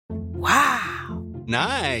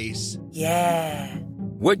Nice. Yeah.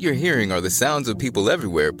 What you're hearing are the sounds of people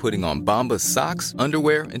everywhere putting on Bombas socks,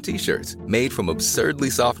 underwear, and T-shirts made from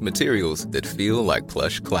absurdly soft materials that feel like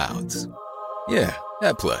plush clouds. Yeah,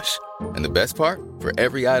 that plush. And the best part? For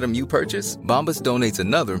every item you purchase, Bombas donates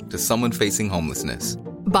another to someone facing homelessness.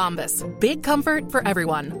 Bombas. Big comfort for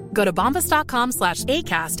everyone. Go to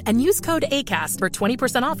bombas.com/ACAST and use code ACAST for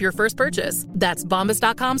 20% off your first purchase. That's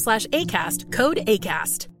bombas.com/ACAST. Code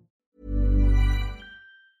ACAST.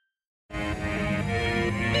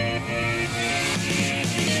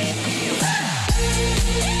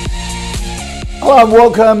 Hello and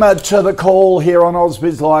welcome to the call here on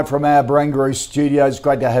AusBiz Live from our Barangaroo studios.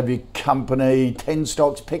 Great to have your company. 10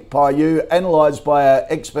 stocks picked by you, analysed by our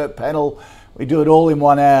expert panel. We do it all in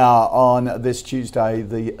 1 hour on this Tuesday,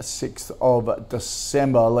 the 6th of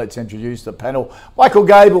December. Let's introduce the panel. Michael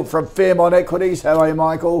Gable from Fairmont Equities. How are you,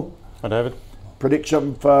 Michael? Hi, David.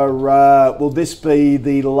 Prediction for, will this be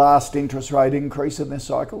the last interest rate increase in this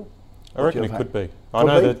cycle? I reckon it could be. I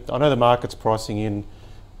know the market's pricing in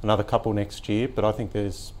another couple next year, but I think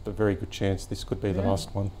there's a very good chance this could be the last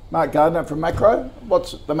one. Mark Gardner from Macro.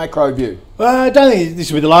 What's the macro view? I don't think this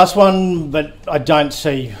will be the last one, but I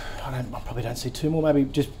probably don't see two more, maybe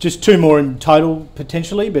just two more in total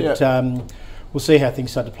potentially, but we'll see how things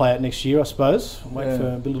start to play out next year, I suppose. Wait for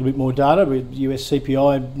a little bit more data with US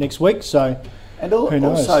CPI next week, so who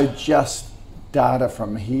knows? Also just data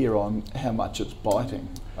from here on how much it's biting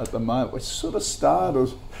at the moment. We're sort of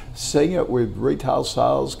started seeing it with retail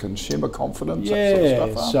sales, consumer confidence, that sort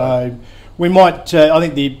of stuff. So we might, I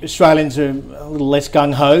think the Australians are a little less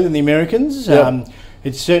gung-ho than the Americans. Yep.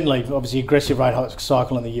 It's certainly obviously aggressive rate hike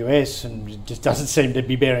cycle in the US and it just doesn't seem to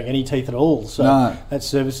be bearing any teeth at all. So that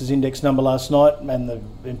services index number last night and the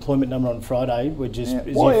employment number on Friday were just...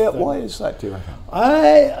 Why is that, do you reckon?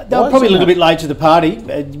 They're probably a little bit late to the party.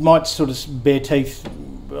 It might sort of bear teeth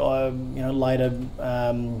later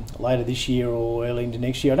this year or early into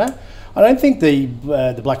next year. I don't think the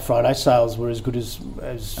Black Friday sales were as good as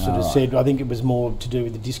sort of said. I think it was more to do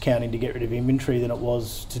with the discounting to get rid of inventory than it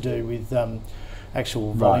was to do with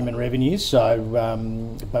actual volume and revenues. So,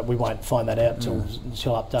 but we won't find that out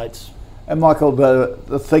until updates. And Michael,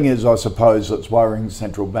 the thing is, I suppose, that's worrying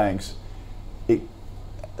central banks.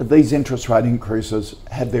 These interest rate increases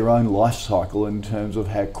have their own life cycle in terms of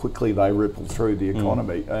how quickly they ripple through the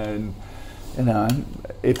economy. And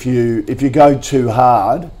if you go too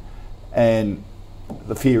hard, and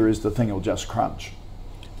the fear is the thing will just crunch.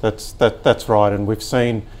 That's right, and we've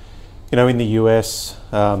seen, in the US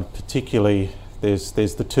particularly, there's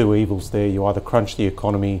the two evils there. You either crunch the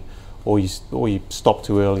economy, or you stop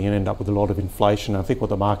too early and end up with a lot of inflation. I think what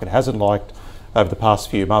the market hasn't liked over the past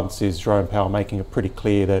few months is Jerome Powell making it pretty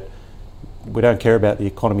clear that we don't care about the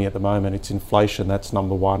economy at the moment. It's inflation, that's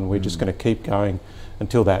number one. We're just going to keep going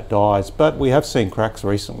until that dies. But we have seen cracks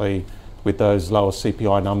recently with those lower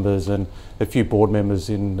CPI numbers, and a few board members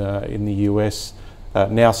in the US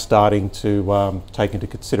now starting to take into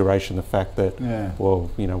consideration the fact that,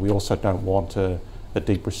 we also don't want a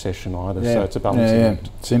deep recession either. So it's a balancing act.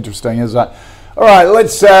 It's interesting, isn't it? All right,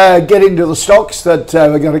 let's get into the stocks that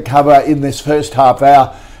we're going to cover in this first half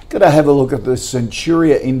hour. Going to have a look at the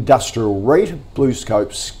Centuria Industrial REIT,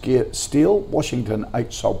 BlueScope Steel, Washington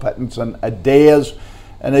H. Soul Pattinson, Adairs,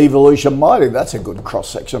 and Evolution Mining. That's a good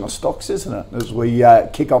cross-section of stocks, isn't it? As we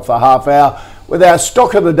kick off the half hour with our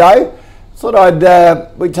stock of the day.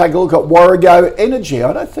 Thought we'd take a look at Warrego Energy.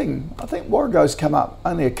 I think Warrego's come up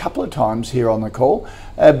only a couple of times here on the call,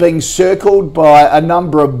 being circled by a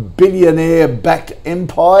number of billionaire-backed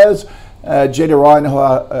empires. Jenny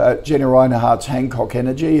Reinhardt's Hancock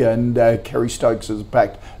Energy and Kerry Stokes has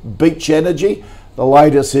backed Beach Energy. The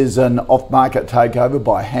latest is an off-market takeover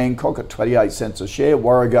by Hancock at 28 cents a share.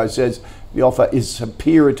 Warrego says the offer is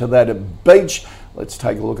superior to that of Beach. Let's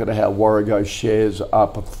take a look at how Warrego shares are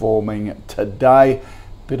performing today.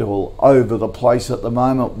 Bit all over the place at the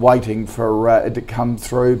moment, waiting for it to come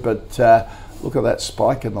through. But look at that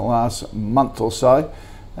spike in the last month or so.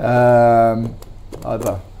 I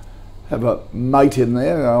have a mate in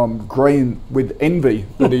there. I'm green with envy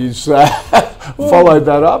that he's followed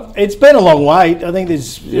that up. It's been a long wait. I think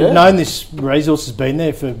known this resource has been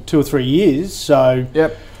there for 2 or 3 years. So.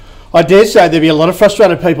 Yep. I dare say there'll be a lot of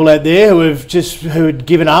frustrated people out there who had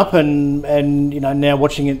given up and now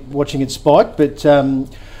watching it spike, but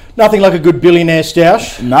nothing like a good billionaire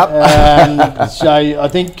stoush. Nope. So I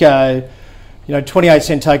think 28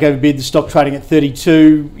 cent takeover bid, the stock trading at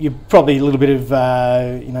 32. You're probably a little bit of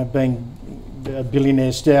being a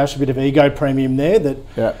billionaire stoush, a bit of ego premium there. That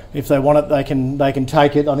if they want it, they can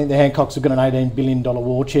take it. I think the Hancocks have got an $18 billion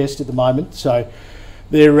war chest at the moment, so.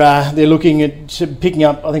 they're looking at picking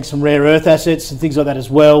up, I think, some rare earth assets and things like that as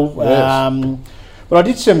well. Yes. But I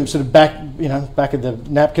did some sort of back of the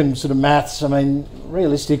napkin sort of maths. I mean,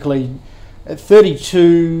 realistically, at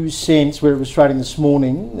 32 cents where it was trading this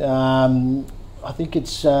morning, I think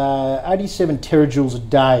it's 87 terajoules a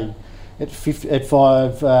day at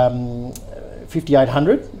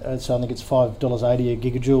 5,800. So I think it's $5.80 a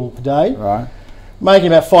gigajoule per day. Right. Making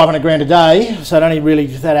about 500 grand a day. So it only really,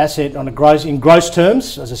 that asset on in gross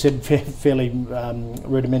terms, as I said, fairly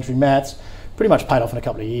rudimentary maths, pretty much paid off in a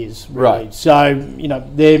couple of years. Really. Right. So,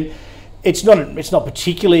 it's not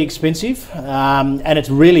particularly expensive, and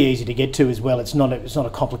it's really easy to get to as well. It's not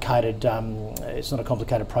a complicated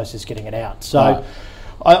process getting it out. So, right.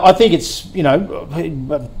 I think it's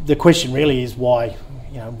the question really is why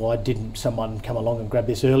didn't someone come along and grab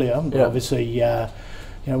this earlier? Yeah. Obviously,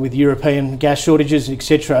 with European gas shortages,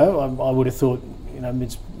 etc., I would have thought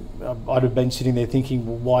I'd have been sitting there thinking,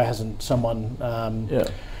 well, why hasn't someone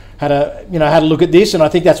had a look at this? And I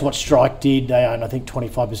think that's what Strike did. They own, I think,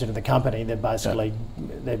 25% of the company. They've basically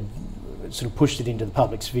they've sort of pushed it into the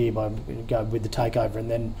public sphere by going with the takeover,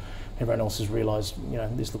 and then everyone else has realised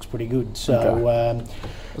this looks pretty good. So,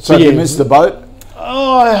 so you missed the boat.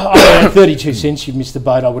 Oh, 32 cents. You've missed the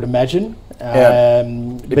boat, I would imagine.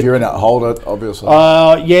 If you're in it, hold it. Obviously.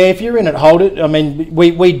 If you're in it, hold it. I mean,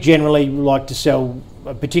 we generally like to sell,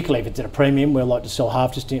 particularly if it's at a premium. We like to sell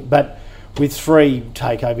half just in, but with 3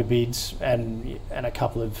 takeover bids and a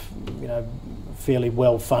couple of fairly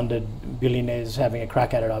well-funded billionaires having a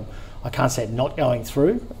crack at it, I can't see it not going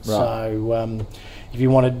through. Right. So if you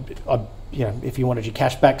wanted your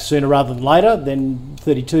cash back sooner rather than later, then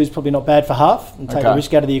 32 is probably not bad for half, and take the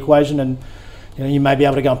risk out of the equation, and you may be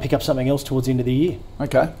able to go and pick up something else towards the end of the year.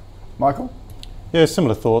 Okay, Michael. Yeah,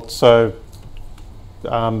 similar thoughts. So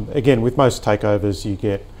again, with most takeovers, you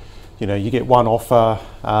get one offer.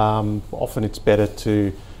 Often it's better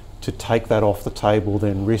to take that off the table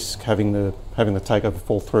than risk having the takeover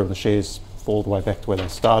fall through and the shares fall the way back to where they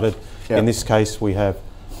started. Yep. In this case, we have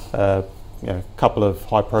a couple of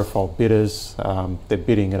high-profile bidders. They're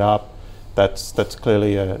bidding it up. That's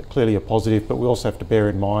clearly a positive. But we also have to bear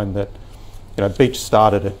in mind that Beach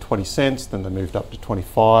started at 20 cents, then they moved up to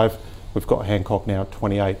 25. We've got Hancock now at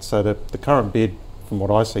 28. So the current bid, from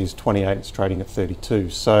what I see, is 28. It's trading at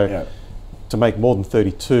 32. So to make more than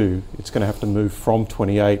 32, it's going to have to move from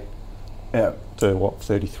 28 to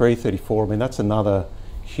 33, 34. I mean, that's another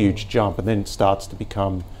huge jump, and then it starts to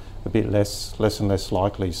become a bit less and less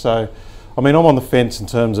likely. So, I mean, I'm on the fence in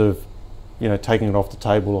terms of taking it off the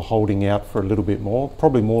table or holding out for a little bit more.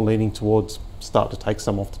 Probably more leaning towards start to take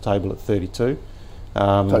some off the table at 32.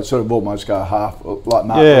 So sort of almost go half, like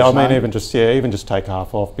Mark. Yeah, I mean, even just take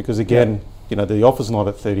half off, because again, the offer's not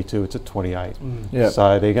at 32; it's at 28.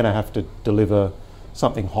 So they're going to have to deliver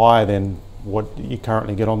something higher than what you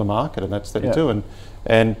currently get on the market, and that's 32.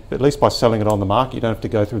 And at least by selling it on the market, you don't have to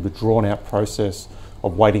go through the drawn-out process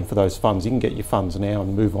of waiting for those funds. You can get your funds now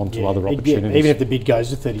and move on to other opportunities. Even if the bid goes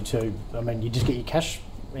to 32, I mean, you just get your cash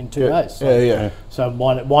in 2 days. So, so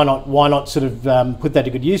why not sort of put that to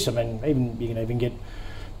good use? I mean, you can even get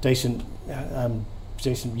decent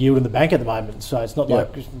yield in the bank at the moment. So it's not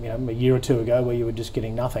like a year or two ago where you were just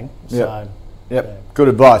getting nothing. So good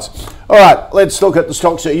advice. All right, let's look at the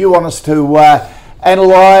stocks that you want us to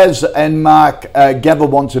analyse. And Mark, Gabba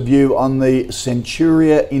wants a view on the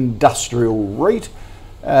Centuria Industrial REIT.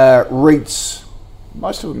 REITs,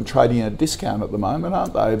 most of them trading at a discount at the moment,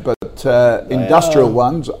 aren't they? But industrial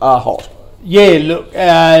ones are hot. Yeah, look,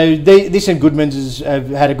 this and Goodman's have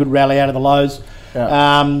had a good rally out of the lows.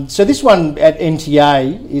 So this one at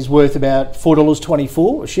NTA is worth about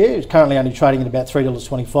 $4.24 a share. It's currently only trading at about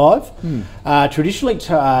 $3.25. Traditionally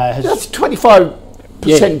has... That's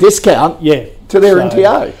 25% discount to their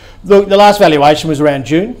NTA. Look, the last valuation was around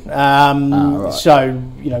June, so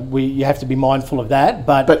you have to be mindful of that.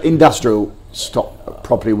 But industrial stock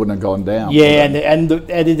property wouldn't have gone down. Yeah, and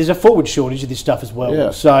there's a forward shortage of this stuff as well.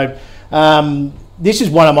 Yeah. So this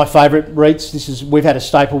is one of my favourite REITs. We've had a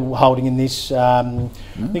staple holding in this. I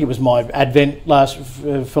think it was my Advent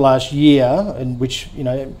for last year, in which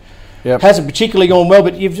hasn't particularly gone well.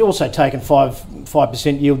 But you've also taken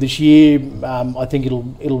 5% yield this year. I think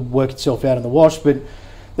it'll work itself out in the wash, but.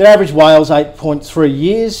 Their average WALE's 8.3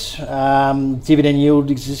 years. Dividend yield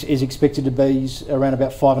is expected to be around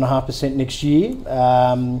about 5.5% next year.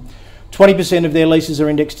 20% of their leases are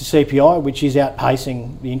indexed to CPI, which is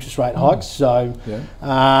outpacing the interest rate hikes. So,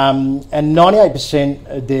 and 98%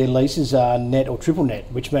 of their leases are net or triple net,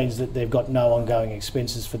 which means that they've got no ongoing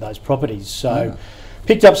expenses for those properties. So,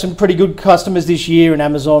 picked up some pretty good customers this year in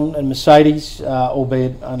Amazon and Mercedes,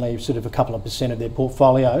 albeit only sort of a couple of % of their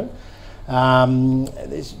portfolio.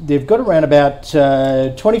 They've got around about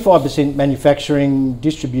 25% manufacturing,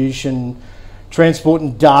 distribution, transport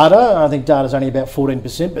and data. I think data's only about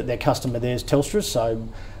 14%, but their customer there is Telstra, so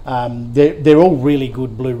they're all really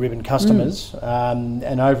good blue ribbon customers,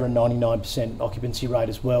 and over a 99% occupancy rate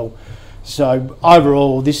as well. So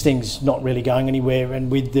overall, this thing's not really going anywhere,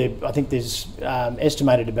 and with I think there's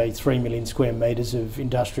estimated to be 3 million square metres of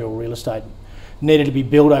industrial real estate needed to be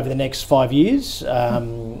built over the next 5 years,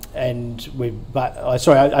 over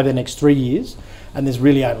the next 3 years, and there's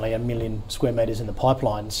really only 1 million square metres in the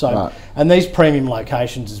pipeline. So, and these premium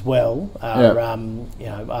locations as well are,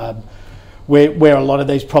 where a lot of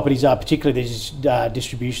these properties are, particularly these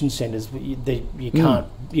distribution centres, you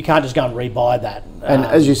can't just go and rebuy that. And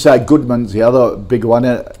as you say, Goodman's the other big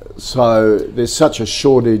one. So there's such a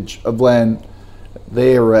shortage of land.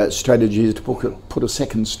 Their strategy is to put a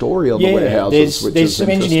second story on the warehouses. There's some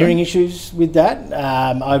engineering issues with that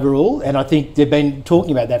overall, and I think they've been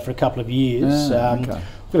talking about that for a couple of years. We've got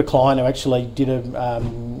a client who actually did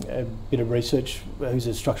a bit of research, who's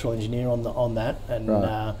a structural engineer on that, and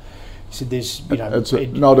he said there's, it's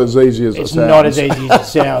not as easy as it sounds. It's not as easy as it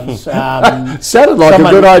sounds. Sounded like a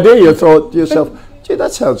good idea. You thought to yourself, gee,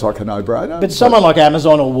 that sounds like a no-brainer. But someone like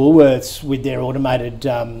Amazon or Woolworths with their automated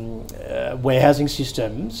warehousing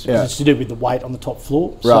systems, it's to do with the weight on the top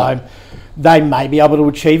floor. Right. So they may be able to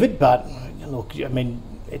achieve it, but look, I mean,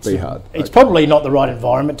 it's hard. It's probably not the right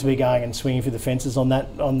environment to be going and swinging for the fences on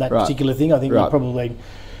that particular thing. I think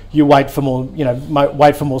you wait for more,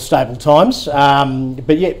 wait for more stable times.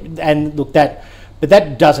 But yeah, and look, that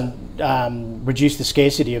doesn't reduce the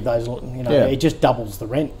scarcity of those. It just doubles the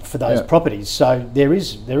rent for those properties. So there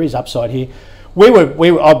is upside here.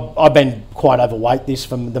 I've been quite overweight this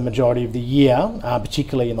for the majority of the year,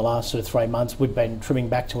 particularly in the last sort of 3 months. We've been trimming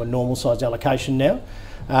back to a normal size allocation now,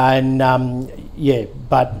 and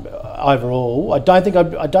but overall, I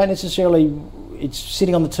don't necessarily. It's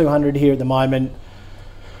sitting on the 200 here at the moment.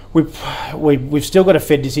 We've still got a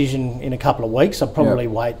Fed decision in a couple of weeks. I'll probably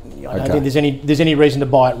wait. I don't think there's any reason to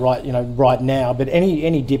buy it right now. But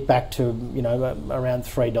any dip back to around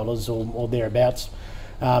 $3 or thereabouts.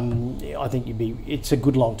 I think it's a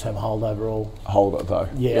good long-term hold overall. Hold it though.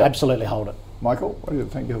 Yeah, absolutely hold it. Michael, what do you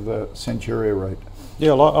think of the Centuria REIT?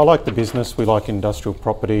 Yeah, I like the business. We like industrial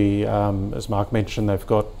property. As Mark mentioned, they've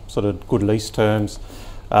got sort of good lease terms.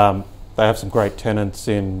 They have some great tenants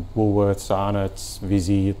in Woolworths, Arnott's,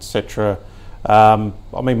 Visy, etc. I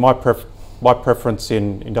mean, my preference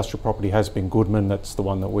in industrial property has been Goodman. That's the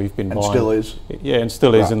one that we've been buying. And still is? Yeah, and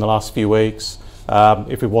still is in the last few weeks.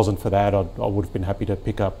 If it wasn't for that, I would have been happy to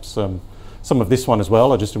pick up some of this one as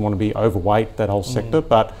well. I just didn't want to be overweight that whole sector,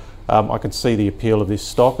 but I can see the appeal of this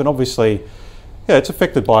stock. And obviously, it's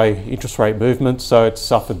affected by interest rate movements, so it's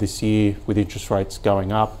suffered this year with interest rates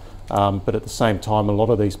going up. But at the same time, a lot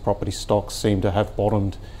of these property stocks seem to have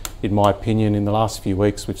bottomed, in my opinion. In the last few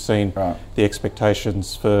weeks, we've seen the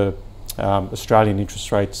expectations for Australian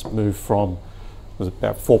interest rates move from was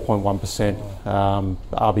about 4.1%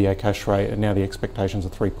 RBA cash rate, and now the expectations are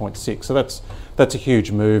 3.6. So that's a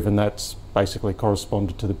huge move, and that's basically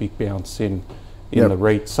corresponded to the big bounce in the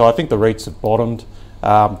REITs. So I think the REITs have bottomed.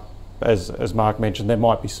 As Mark mentioned, there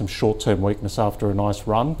might be some short-term weakness after a nice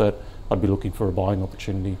run, but I'd be looking for a buying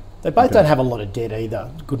opportunity. They both don't have a lot of debt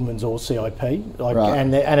either, Goodman's or CIP,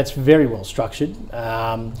 and it's very well structured.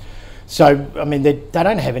 So I mean, they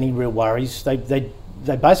don't have any real worries. They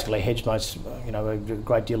basically hedged most, a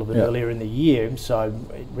great deal of it earlier in the year. So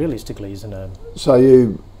it realistically isn't a. So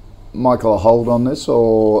you, Michael, a hold on this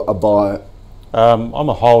or a buy? I'm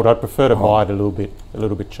a hold. I'd prefer to buy it a little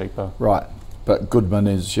bit cheaper. Right, but Goodman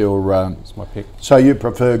is your. It's my pick. So you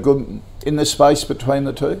prefer Goodman in the space between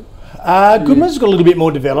the two? Goodman's got a little bit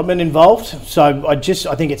more development involved, so I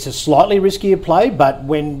think it's a slightly riskier play. But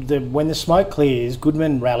when the smoke clears,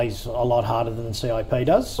 Goodman rallies a lot harder than CIP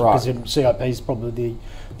does, because CIP is probably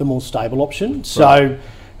the more stable option. So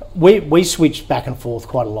we switch back and forth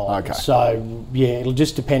quite a lot. Okay. So it'll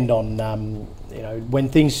just depend on when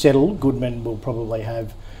things settle. Goodman will probably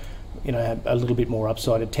have a little bit more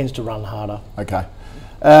upside. It tends to run harder. Okay.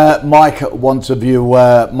 Mike wants a view,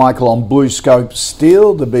 Michael, on BlueScope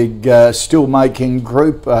Steel, the big steel-making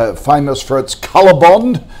group, famous for its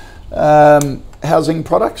ColourBond housing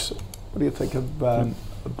products. What do you think of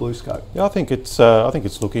BlueScope? Yeah, I think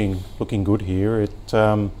it's looking good here.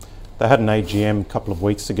 They had an AGM a couple of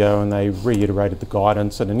weeks ago, and they reiterated the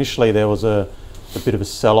guidance. And initially, there was a bit of a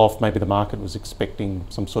sell-off. Maybe the market was expecting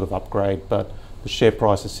some sort of upgrade, but the share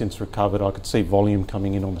price has since recovered. I could see volume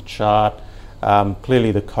coming in on the chart.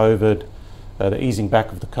 Clearly the easing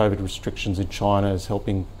back of the COVID restrictions in China is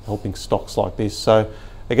helping stocks like this. So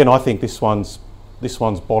again, I think this one's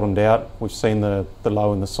bottomed out. We've seen the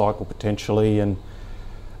low in the cycle potentially, and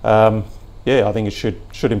I think it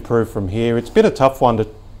should improve from here. It's been a tough one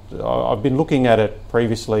I've been looking at it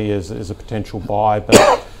previously as a potential buy, but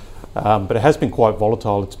it has been quite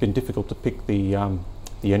volatile. It's been difficult to pick the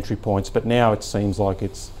entry points, but now it seems like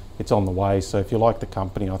it's on the way. So if you like the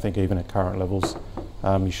company, I think even at current levels,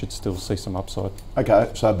 you should still see some upside.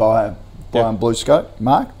 Okay, so buy on BlueScope.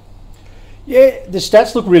 Mark? Yeah, the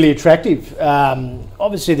stats look really attractive.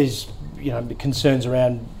 Obviously, there's concerns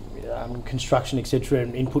around construction, etc.,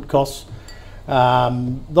 and input costs.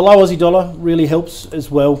 The low Aussie dollar really helps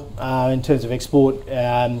as well in terms of export.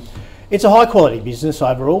 It's a high quality business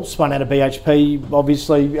overall, spun out of BHP,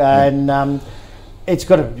 obviously, and it's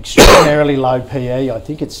got an extraordinarily low PE. I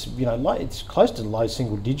think it's it's close to low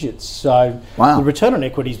single digits. So the return on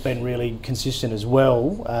equity has been really consistent as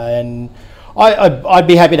well, and I'd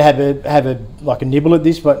be happy to have a nibble at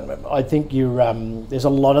this, but I think there's a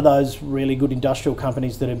lot of those really good industrial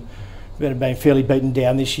companies that have been fairly beaten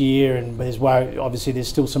down this year, and obviously there's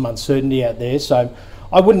still some uncertainty out there. So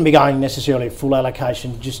I wouldn't be going necessarily a full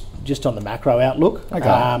allocation just on the macro outlook.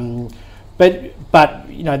 Okay. But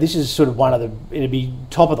this is sort of it'd be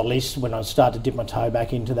top of the list when I start to dip my toe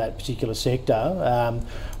back into that particular sector.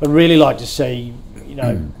 I'd really like to see,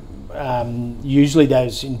 usually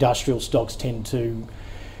those industrial stocks tend to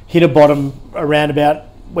hit a bottom around about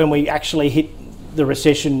when we actually hit the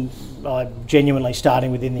recession, genuinely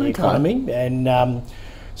starting within the economy, and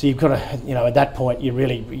so you've got to, at that point you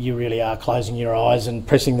really are closing your eyes and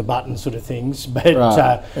pressing the button sort of things. But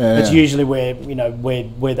it's usually where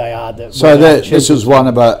where they are. This is one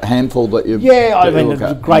of a handful that you. Yeah, I mean,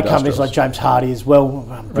 great companies like James Hardie as well,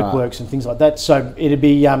 Brickworks and things like that. So it'd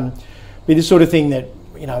be the sort of thing that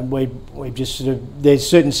we've just sort of, there's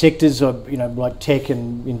certain sectors of like tech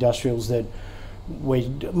and industrials that we're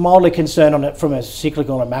mildly concerned on it from a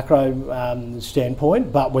cyclical and a macro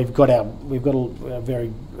standpoint, but we've got a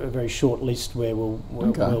very short list where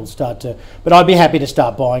we'll start to. But I'd be happy to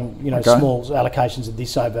start buying small allocations of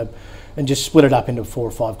this over, and just split it up into 4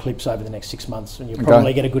 or 5 clips over the next 6 months, and you'll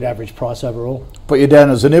probably get a good average price overall. Put you down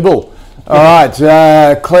as a nibble. All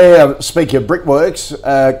right, Claire, speaking of Brickworks,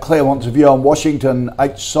 Claire wants a view on Washington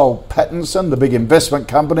H. Soul Pattinson, the big investment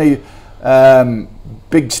company.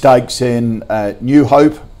 Big stakes in New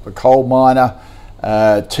Hope, the coal miner,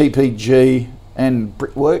 TPG and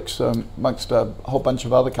Brickworks, amongst a whole bunch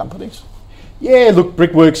of other companies. Yeah, look,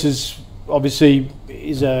 Brickworks is obviously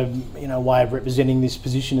a way of representing this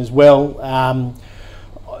position as well.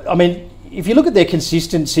 I mean, if you look at their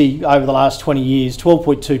consistency over the last 20 years,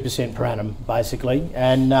 12.2% per annum, basically,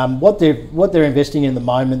 and what they're investing in at the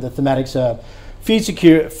moment, the thematics are food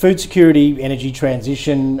security, energy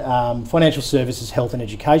transition, financial services, health and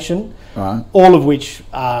education, all of which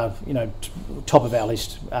are top of our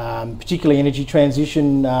list, particularly energy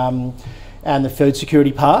transition and the food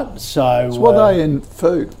security part. So what are they in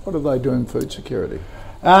food? What do they do in food security?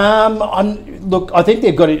 Look, I think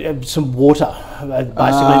they've got some water.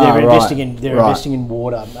 Basically, they're investing in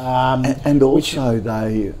water, and also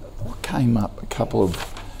what came up a couple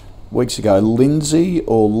of weeks ago, Lindsay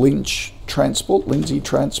Transport,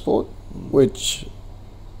 which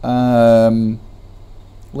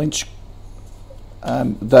Lynch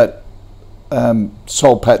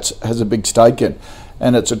Soul Patts has a big stake in,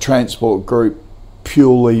 and it's a transport group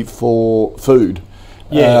purely for food,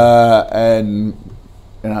 and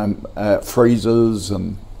freezers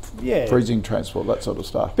and freezing transport, that sort of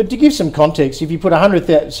stuff. But to give some context, if you put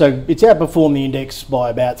 100,000, so it's outperformed the index by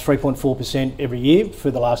about 3.4% every year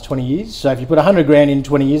for the last 20 years. So if you put 100 grand in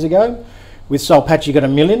 20 years ago, with Soul Patts you got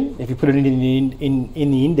 $1 million. If you put it in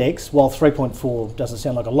the index, while 3.4 doesn't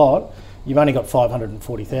sound like a lot, you've only got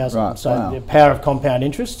 540,000. Right, so the power of compound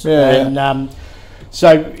interest. So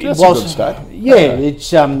it was a good stat. It's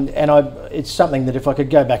something that if I could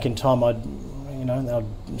go back in time, I'd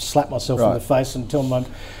slap myself in the face and tell them.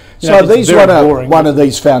 So these one of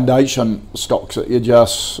these foundation stocks that you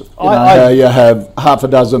just you have half a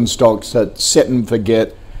dozen stocks that set and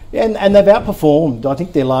forget. And they've outperformed. I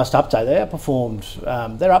think their last update, they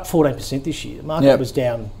outperformed. They're up 14% this year. The market was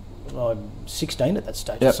down 16 at that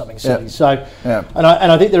stage or something silly. So, and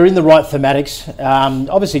I think they're in the right thematics.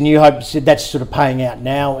 Obviously, New Hope said that's sort of paying out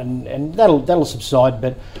now, and that'll subside.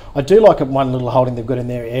 But I do like one little holding they've got in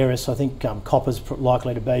there, Aeris. I think copper's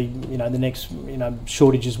likely to be the next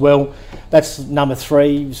shortage as well. That's number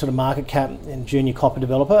 3 sort of market cap and junior copper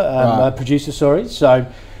developer producer. Sorry, so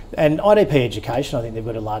And IDP Education, I think they've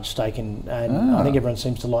got a large stake in, and I think everyone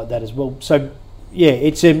seems to like that as well. So, yeah,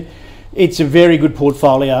 it's a very good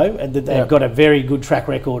portfolio, and that they've got a very good track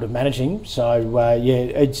record of managing. So,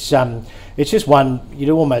 it's just one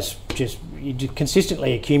you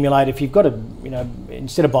consistently accumulate. If you've got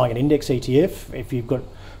instead of buying an index ETF, if you've got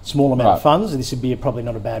small amount of funds, this would be probably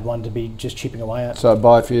not a bad one to be just chipping away at. So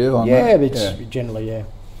buy for you on that? It's generally,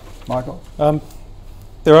 Michael?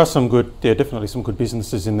 There are definitely some good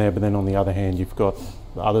businesses in there, but then on the other hand, you've got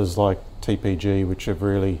others like TPG, which have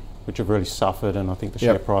really suffered, and I think the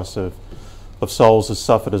share price of Sols has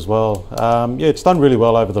suffered as well. It's done really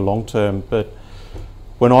well over the long term, but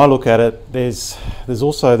when I look at it, there's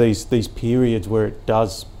also these periods where it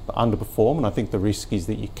does underperform, and I think the risk is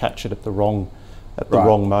that you catch it at the wrong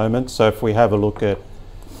moment. So if we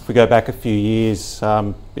go back a few years,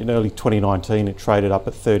 in early 2019, it traded up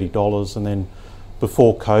at $30, and then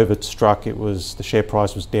before COVID struck, the share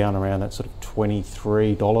price was down around that sort of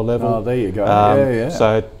 $23 level. Oh, there you go.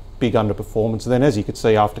 So big underperformance. And then, as you could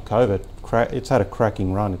see after COVID, it's had a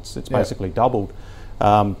cracking run. It's basically doubled.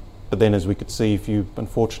 But then, as we could see, if you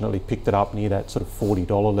unfortunately picked it up near that sort of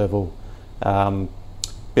 $40 level,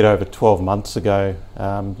 bit over 12 months ago,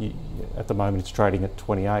 at the moment it's trading at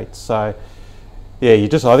 28. So, yeah, I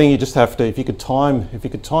think you just have to, if you could time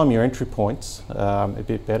your entry points a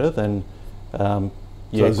bit better, then. So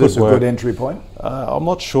is this a good entry point? I'm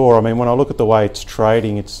not sure. I mean, when I look at the way it's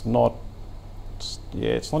trading, it's not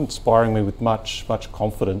inspiring me with much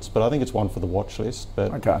confidence. But I think it's one for the watch list.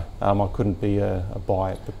 But I couldn't be a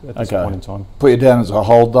buy at this point in time. Put you down as a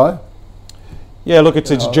hold though. Yeah, look,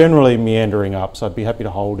 it's generally meandering up, so I'd be happy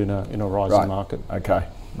to hold in a rising market. Okay,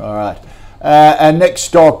 all right. And next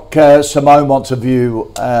stock, Simone wants a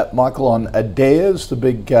view, Michael, on Adairs, the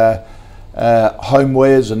big.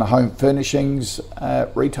 Homewares and home furnishings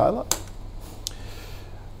retailer?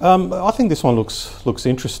 I think this one looks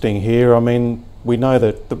interesting here. I mean, we know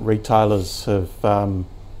that the retailers have,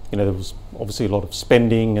 there was obviously a lot of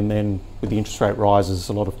spending, and then with the interest rate rises,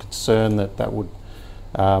 a lot of concern that would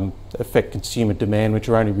affect consumer demand, which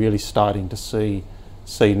we're only really starting to see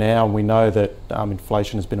now. And we know that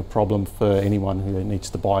inflation has been a problem for anyone who needs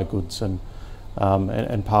to buy goods and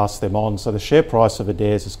pass them on. So the share price of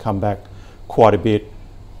Adairs has come back quite a bit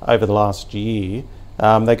over the last year.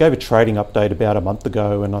 They gave a trading update about a month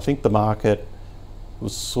ago, and I think the market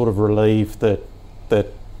was sort of relieved that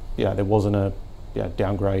there wasn't a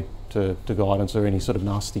downgrade to guidance or any sort of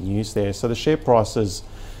nasty news there. So the share price has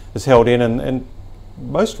held in, and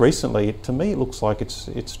most recently, to me, it looks like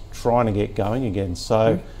it's trying to get going again.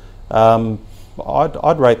 So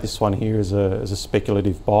I'd rate this one here as a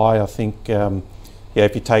speculative buy. I think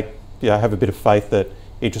if you have a bit of faith that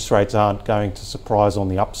interest rates aren't going to surprise on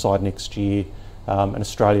the upside next year, and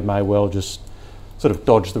Australia may well just sort of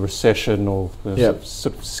dodge the recession or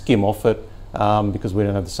sort of skim off it because we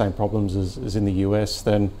don't have the same problems as in the US,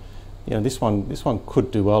 then this one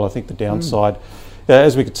could do well. I think the downside,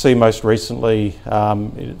 as we could see most recently,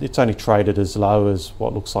 it's only traded as low as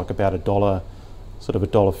what looks like about $1, sort of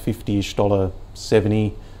 $1.50-ish,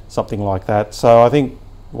 $1.70, something like that. So I think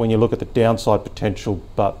when you look at the downside potential,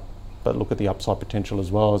 but look at the upside potential as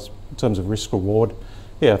well as in terms of risk reward,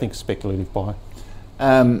 I think speculative buy.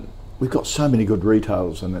 We've got so many good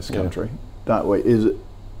retailers in this country, don't we?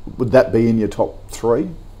 Would that be in your top three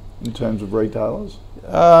in terms of retailers?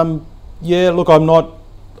 Look, I'm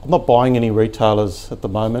not buying any retailers at the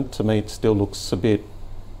moment. To me, it still looks a bit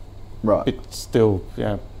still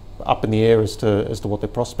up in the air as to what their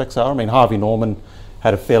prospects are. I mean, Harvey Norman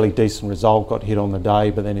had a fairly decent result, got hit on the day,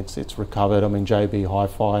 but then it's recovered. I mean, JB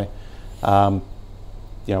Hi-Fi,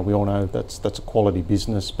 we all know that's a quality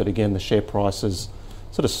business, but again, the share prices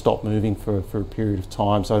sort of stopped moving for a period of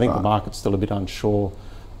time. So I think the market's still a bit unsure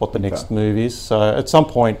what the next move is. So at some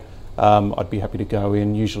point, I'd be happy to go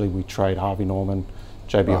in. Usually we trade Harvey Norman,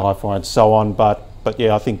 JB Hi-Fi, and so on. But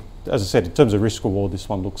I think, as I said, in terms of risk reward, this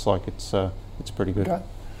one looks like it's pretty good. Okay.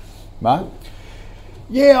 Mark?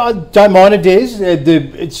 Yeah, I don't mind Adairs.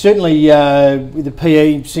 It's certainly with the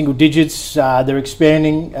PE single digits, they're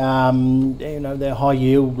expanding. They're high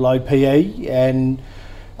yield, low PE, and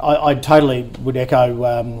I totally would echo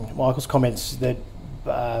Michael's comments that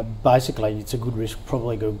basically it's a good risk,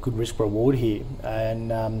 probably a good risk reward here,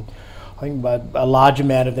 and I think a large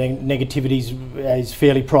amount of the negativity is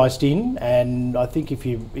fairly priced in, and I think if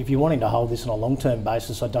you're wanting to hold this on a long term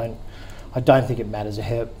basis, I don't think it matters a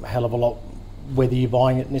hell of a lot whether you're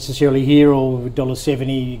buying it necessarily here or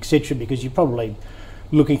 $1.70, etc., because you're probably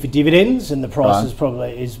looking for dividends, and the price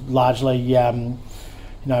is largely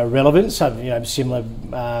relevant. So similar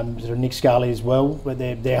to Nick Scali as well, but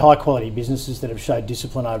they're high quality businesses that have showed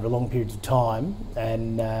discipline over long periods of time,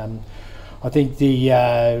 and I think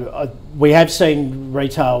we have seen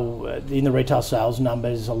in the retail sales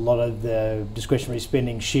numbers a lot of the discretionary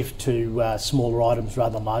spending shift to smaller items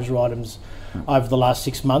rather than larger items over the last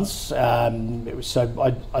 6 months.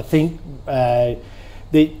 So I think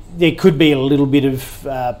there could be a little bit of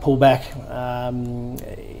pullback,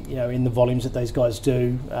 in the volumes that these guys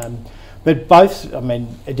do. But both,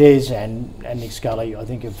 Adairs and Nick Scali, I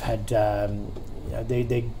think have had,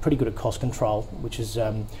 they're pretty good at cost control, which is,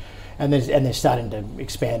 and they're starting to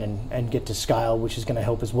expand and get to scale, which is going to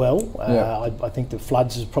help as well. I think the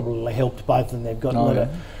floods has probably helped both of them. They've got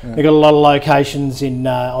they've got a lot of locations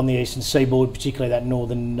on the eastern seaboard, particularly that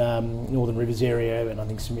northern rivers area, and I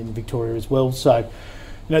think some in Victoria as well. So,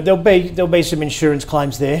 there'll be some insurance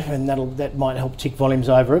claims there, and that might help tick volumes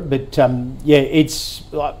over it. But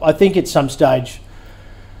I think at some stage,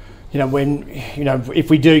 if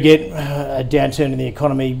we do get a downturn in the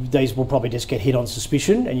economy, these will probably just get hit on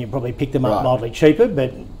suspicion, and you probably pick them up mildly cheaper.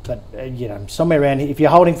 But somewhere around here, if you're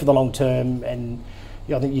holding for the long term, and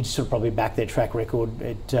I think you'd sort of probably back their track record,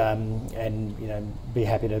 and be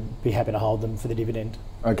happy to hold them for the dividend.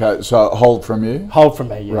 Okay, so hold from you. Hold from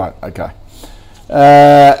me, yeah. Right. Okay.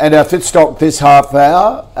 And our fifth stock this half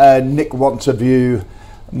hour, Nick wants a view,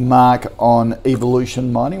 Mark, on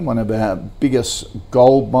Evolution Mining, one of our biggest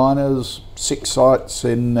gold miners, 6 sites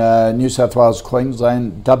in New South Wales,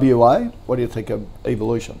 Queensland, WA. What do you think of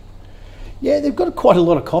Evolution? Yeah, they've got quite a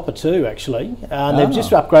lot of copper too, actually. They've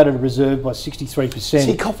just upgraded a reserve by 63%.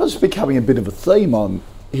 See, copper's becoming a bit of a theme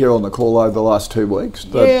here on the call over the last 2 weeks.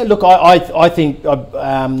 Yeah, look, I think I've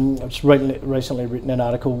just recently written an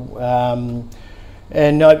article.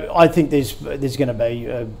 And I think there's going to be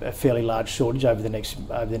a fairly large shortage over the next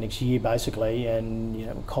year, basically,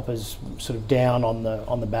 and copper's sort of down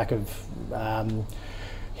on the back of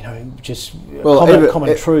just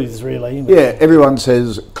common truths, really. Yeah, everyone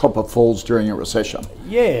says copper falls during a recession.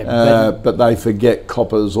 Yeah, but they forget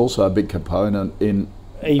copper's also a big component in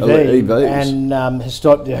EVs, and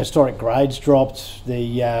the historic grades dropped.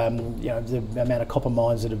 The amount of copper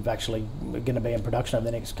mines that are actually going to be in production over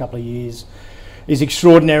the next couple of years is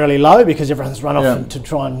extraordinarily low because everyone's run off to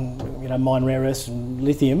try and mine rare earths and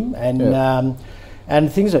lithium and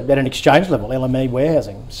things at an exchange level, LME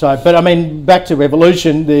warehousing. So, but back to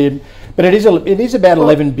Evolution, but it is about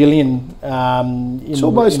 11 billion in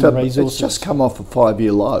resources. It's just come off a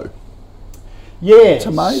 5-year low. Yeah, it's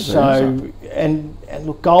amazing. So and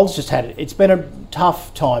look, gold's just had it. It's been a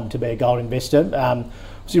tough time to be a gold investor.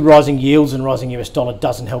 Obviously, rising yields and rising US dollar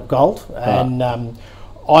doesn't help gold, and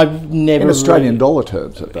I've never... In Australian dollar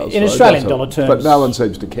terms, it does. In Australian dollar terms. But no one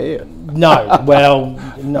seems to care. No,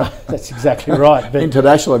 that's exactly right. But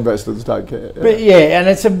international investors don't care. But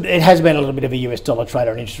and it has been a little bit of a US dollar trade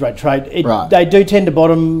or an interest rate trade. They do tend to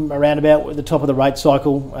bottom around about the top of the rate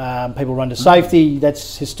cycle. People run to safety,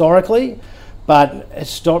 that's historically. But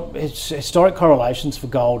historic correlations for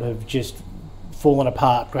gold have just fallen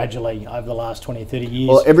apart gradually over the last 20 or 30 years.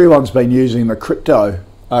 Well, everyone's been using the crypto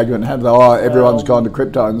argument, have they? Everyone's gone to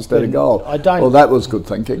crypto instead of gold. Well, that was good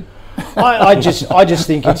thinking. I just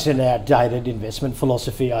think it's an outdated investment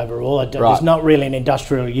philosophy overall. There's not really an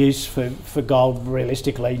industrial use for gold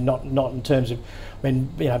realistically, not in terms of,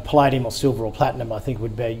 palladium or silver or platinum. I think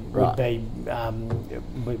would be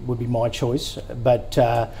my choice.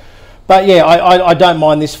 But yeah, I don't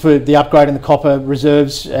mind this for the upgrade in the copper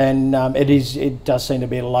reserves, and it does seem to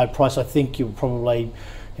be at a low price. I think you'll probably.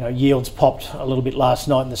 Yields popped a little bit last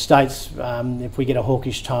night in the States. If we get a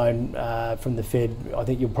hawkish tone from the Fed, I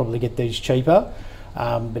think you'll probably get these cheaper.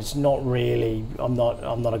 But it's not really. I'm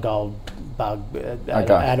not a gold bug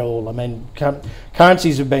at all.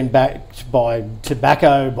 Currencies have been backed by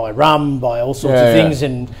tobacco, by rum, by all sorts of things,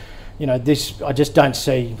 and this I just don't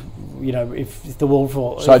see. If the world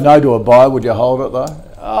falls. So no to a buy. Would you hold it though?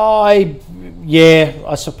 I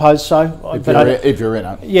suppose so. If you're in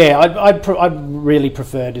it. Yeah, I'd really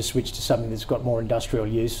prefer to switch to something that's got more industrial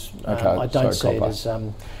use. Okay, I don't see it as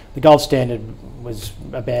the gold standard was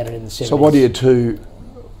abandoned in the 70s. So what are your two?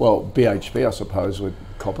 Well, BHP, I suppose, with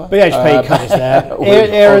copper. BHP covers that.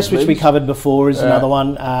 Aeris, which we covered before, is another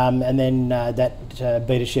one, and then that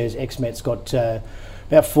Beta Shares XMET's got.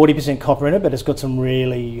 About 40% copper in it, but it's got some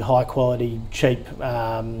really high quality, cheap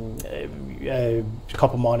copper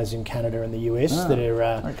miners in Canada and the US that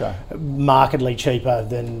are markedly cheaper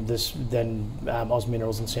than Oz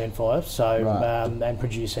Minerals and Sandfire, and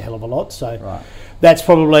produce a hell of a lot. So that's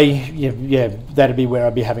probably that'd be where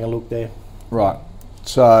I'd be having a look there. Right.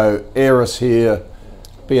 So Aeris here,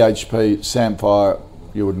 BHP, Sandfire,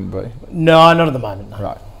 You wouldn't be? No, not at the moment, no.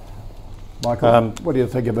 Right. Michael, what do you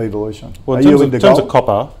think of Evolution? Well, Are in you terms, into of, terms gold? of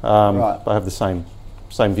copper, Right. I have the same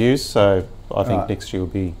views, so I think Right. next year will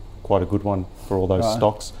be quite a good one for all those Right.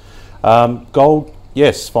 stocks. Gold,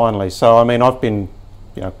 yes, finally. So, I mean, I've been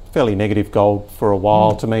fairly negative gold for a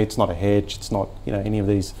while. To me, it's not a hedge. It's not any of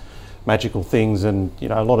these magical things, and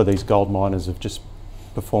a lot of these gold miners have just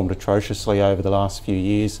performed atrociously over the last few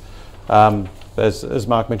years. As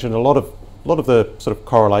Mark mentioned, a lot of the sort of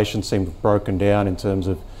correlations seem to have broken down in terms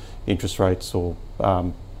of interest rates or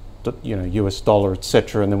US dollar,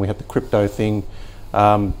 etc. And then we had the crypto thing.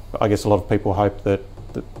 I guess a lot of people hope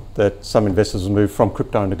that some investors will move from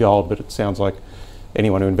crypto into gold, but it sounds like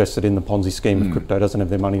anyone who invested in the Ponzi scheme of crypto doesn't have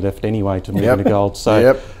their money left anyway to move into gold.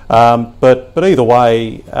 So, but either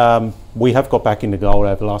way, we have got back into gold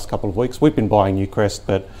over the last couple of weeks. We've been buying Newcrest,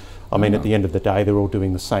 but I mean, at the end of the day, they're all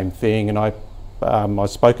doing the same thing. And I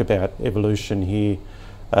spoke about Evolution here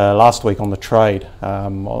last week on the trade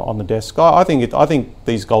on the desk. I think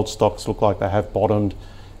these gold stocks look like they have bottomed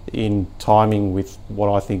in timing with what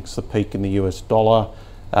I think is the peak in the US dollar.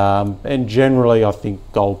 And generally, I think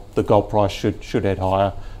the gold price should head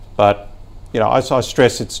higher. But I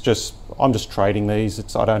stress I'm just trading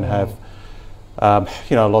these. I don't have a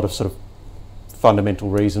lot of sort of fundamental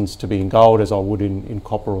reasons to be in gold as I would in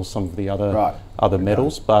copper or some of the other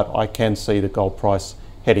metals. But I can see the gold price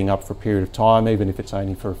heading up for a period of time, even if it's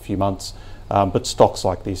only for a few months. But stocks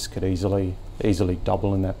like this could easily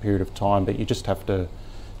double in that period of time. But you just have to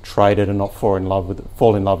trade it and not fall in love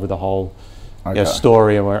with the whole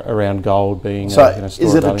story around gold being. So,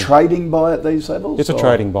 is it a trading buy at these levels? It's a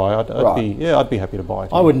trading buy. I'd be happy to buy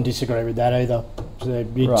it. I wouldn't disagree with that either.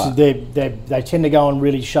 They tend to go on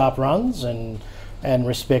really sharp runs and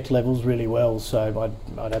respect levels really well. So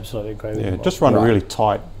I'd absolutely agree with you. Just run a really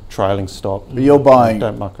tight trailing stop. But you're buying.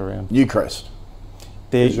 Don't muck around. Newcrest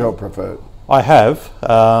is your preferred. I have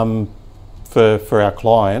for our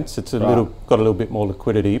clients. It's got a little bit more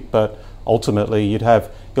liquidity, but ultimately you'll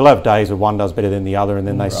have days where one does better than the other, and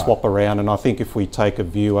then they swap around. And I think if we take a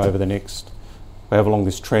view over the next, however long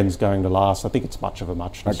this trend's going to last, I think it's much of a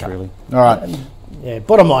muchness, really. All right.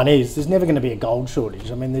 Bottom line is there's never going to be a gold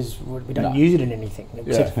shortage. I mean, we don't use it in anything. There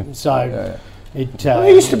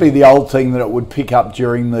used to be the old thing that it would pick up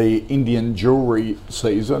during the Indian jewellery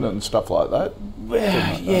season and stuff like that.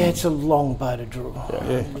 It's a long boat to draw.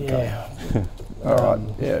 All right.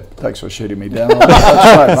 Thanks for shooting me down.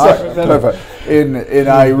 That's great, mate. Perfect. In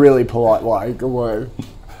a really polite way. Good work.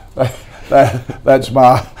 That's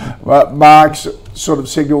Mark's sort of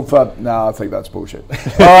signal for. No, I think that's bullshit.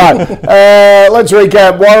 All right. Let's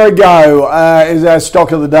recap. Warrego is our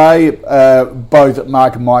stock of the day. Both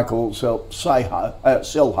Mark and Michael sell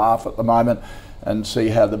half at the moment, and see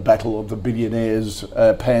how the battle of the billionaires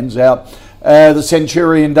pans out. The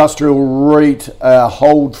Centuria Industrial REIT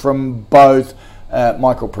hold from both.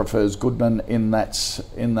 Michael prefers Goodman in that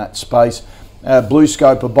space.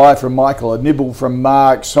 BlueScope, a buy from Michael, a nibble from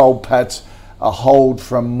Mark. Soul Pats, a hold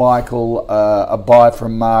from Michael, a buy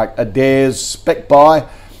from Mark. Adair's spec buy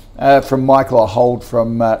from Michael, a hold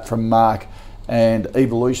from Mark. And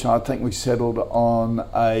Evolution, I think we settled on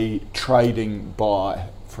a trading buy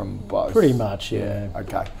from both. Pretty much, yeah.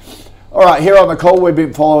 Okay. All right, here on the call, we've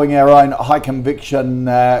been following our own high conviction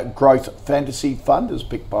growth fantasy fund as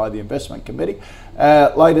picked by the investment committee.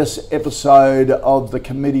 Latest episode of the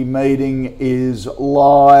committee meeting is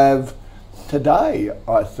live today,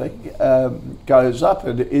 I think. Goes up.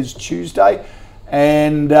 It is Tuesday.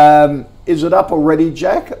 And is it up already,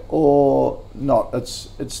 Jack, or not?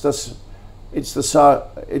 It's this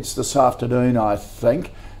afternoon, I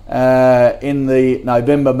think. In the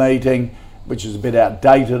November meeting, which is a bit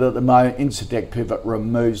outdated at the moment, Incitec Pivot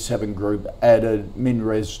removed, 7 Group added,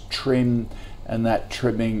 Minres trim, and that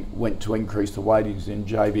trimming went to increase the weightings in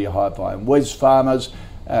JB Hi-Fi and Wesfarmers.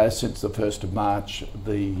 Since the 1st of March,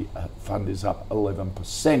 the fund is up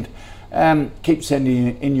 11%. Keep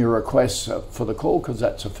sending in your requests for the call, because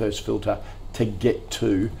that's the first filter to get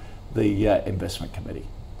to the investment committee.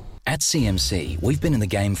 At CMC, we've been in the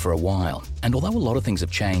game for a while, and although a lot of things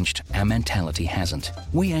have changed, our mentality hasn't.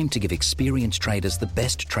 We aim to give experienced traders the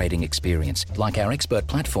best trading experience, like our expert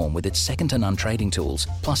platform with its second-to-none trading tools,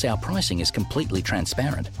 plus our pricing is completely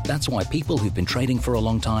transparent. That's why people who've been trading for a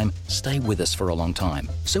long time stay with us for a long time.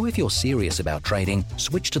 So if you're serious about trading,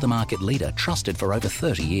 switch to the market leader trusted for over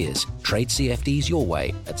 30 years. Trade CFDs your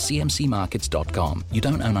way at cmcmarkets.com. You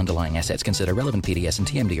don't own underlying assets. Consider relevant PDS and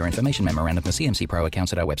TMD or information memorandum for CMC Pro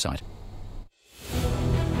accounts at our website.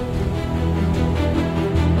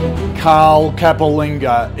 Carl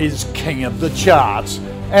Capolinga is king of the charts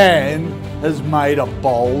and has made a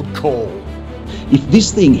bold call. If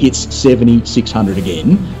this thing hits 70, 600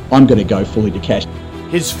 again, I'm going to go fully to cash.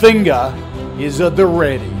 His finger is at the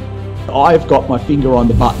ready. I've got my finger on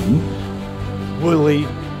the button. Will he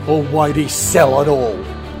or won't he sell it all?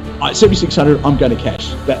 At 7,600, I'm going to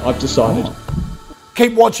cash. That I've decided.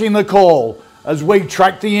 Keep watching the call as we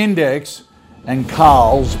track the index and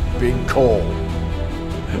Carl's big call.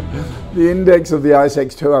 The index of the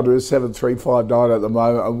ASX 200 is 7359 at the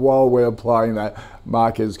moment, and while we're playing that,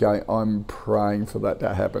 Mark is going, I'm praying for that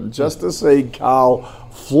to happen. Just to see Carl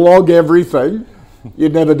flog everything.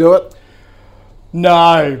 You'd never do it?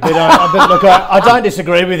 No, but look, I don't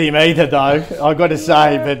disagree with him either, though, I've got to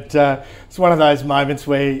say, but it's one of those moments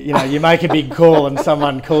where, you know, you make a big call and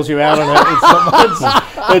someone calls you out on it.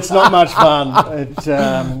 It's not much fun.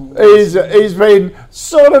 He's been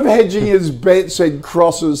sort of hedging his bets and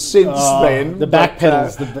crosses since then. The back pedal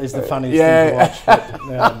is the funniest thing to watch.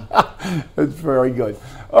 But, it's very good.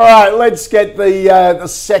 All right, let's get the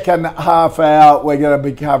second half hour. We're going to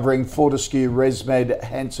be covering Fortescue, ResMed,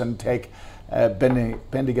 Hansen Tech,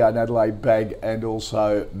 Bendigo and Adelaide Bag, and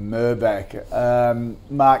also Mirvac.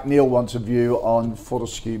 Mark Neal wants a view on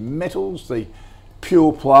Fortescue Metals, the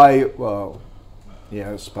pure play, well,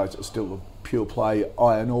 yeah, I suppose it's still a pure play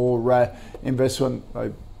iron ore investment.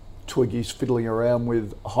 Twiggy's fiddling around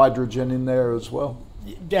with hydrogen in there as well.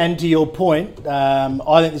 And to your point,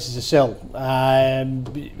 I think this is a sell,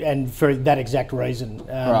 and for that exact reason.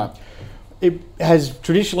 Right. It has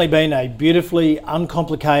traditionally been a beautifully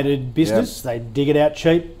uncomplicated business. Yep. They dig it out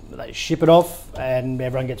cheap, they ship it off, and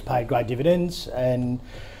everyone gets paid great dividends. And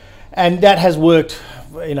that has worked,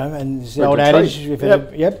 you know. And it's the old adage: if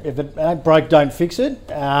it ain't broke, don't fix it.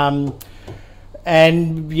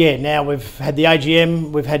 And yeah, now we've had the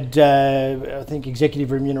AGM. We've had, I think, executive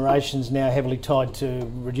remunerations now heavily tied to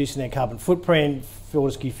reducing their carbon footprint.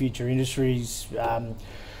 Fortescue Future Industries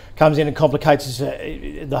comes in and complicates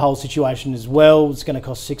the whole situation as well. It's going to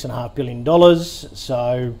cost $6.5 billion.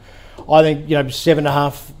 So I think, you know,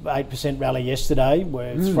 7.5%, 8% rally yesterday.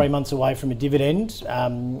 We're 3 months away from a dividend.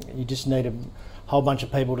 You just need a whole bunch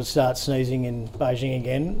of people to start sneezing in Beijing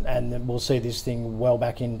again, and then we'll see this thing well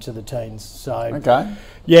back into the teens. So, okay.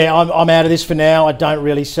 Yeah, I'm out of this for now. I don't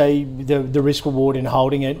really see the risk reward in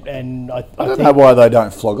holding it, and I don't know why they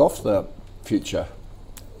don't flog off the future.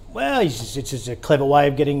 Well, it's just a clever way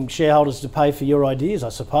of getting shareholders to pay for your ideas, I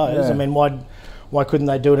suppose. Yeah. I mean, why couldn't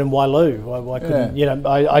they do it in Wailu? Why couldn't you know?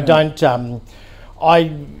 I don't.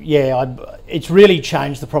 It's really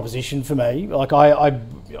changed the proposition for me. Like I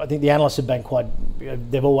think the analysts have been quite.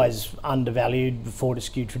 They've always undervalued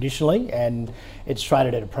Fortescue traditionally, and it's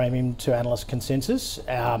traded at a premium to analyst consensus.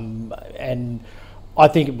 And I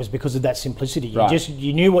think it was because of that simplicity.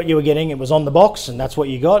 You knew what you were getting. It was on the box, and that's what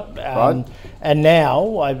you got. Right. And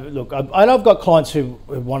now, I've got clients who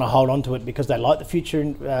want to hold on to it because they like the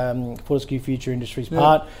Fortescue Future Industries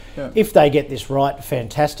part. Yeah. If they get this right,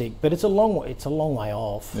 fantastic. But it's a long way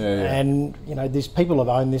off. Yeah. And you know, these people have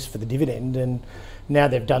owned this for the dividend, and now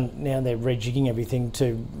they're rejigging everything to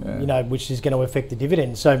you know, which is going to affect the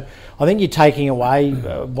dividend. So I think you're taking away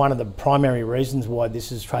one of the primary reasons why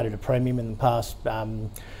this has traded a premium in the past.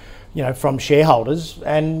 You know, from shareholders,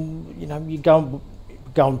 and you know, you go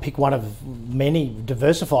and pick one of many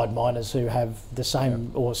diversified miners who have the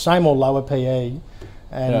same or lower PE,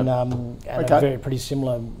 and a pretty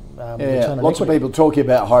similar return on Lots of equity. people talking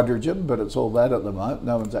about hydrogen, but it's all that at the moment.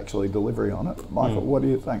 No one's actually delivering on it. Michael, what do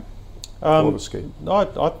you think? I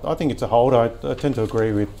think it's a hold. I tend to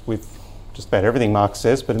agree with just about everything Mark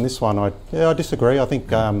says, but in this one, I disagree. I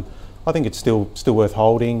think it's still worth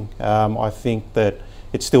holding. I think that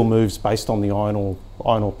it still moves based on the iron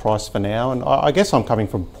ore price for now, and I guess I'm coming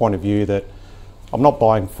from a point of view that I'm not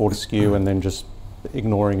buying Fortescue and then just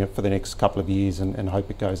ignoring it for the next couple of years and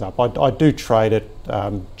hope it goes up. I do trade it,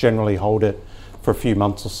 generally hold it for a few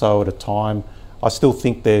months or so at a time. I still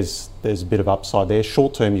think there's a bit of upside there.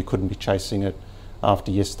 Short term, you couldn't be chasing it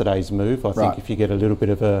after yesterday's move. I think if you get a little bit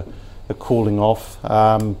of a cooling off,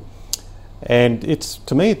 and it's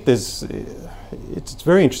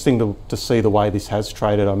very interesting to see the way this has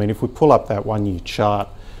traded. I mean, if we pull up that 1 year chart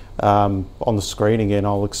on the screen again,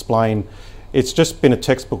 I'll explain. It's just been a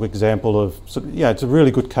textbook example of, it's a really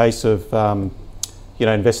good case of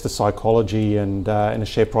investor psychology and a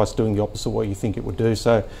share price doing the opposite of what you think it would do.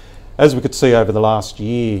 So, as we could see over the last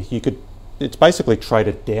year, it's basically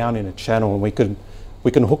traded down in a channel, and we can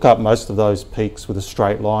hook up most of those peaks with a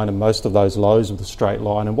straight line and most of those lows with a straight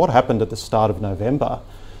line. And what happened at the start of November,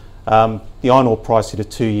 the iron ore price hit a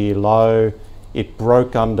 2 year low. It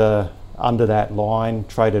broke under that line,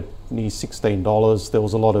 traded near $16. There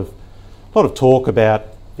was a lot of talk about,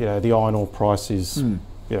 the iron ore price is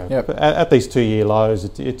at these 2-year lows,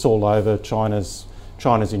 it's all over. China's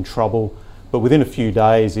in trouble. But within a few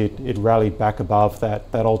days, it rallied back above that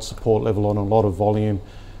old support level on a lot of volume,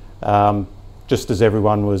 just as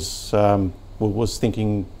everyone was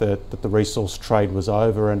thinking that the resource trade was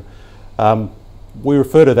over. And we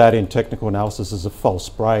refer to that in technical analysis as a false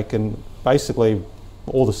break. And basically,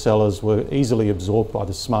 all the sellers were easily absorbed by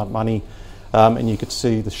the smart money, and you could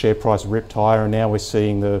see the share price ripped higher. And now we're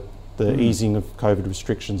seeing the easing of COVID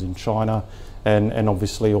restrictions in China. And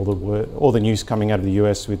obviously all the news coming out of the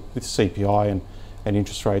US with CPI and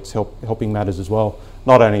interest rates helping matters as well.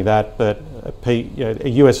 Not only that, but a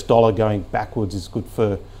US dollar going backwards is good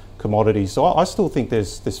for commodities. So I still think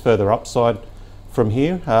there's further upside from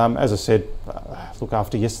here. As I said, look,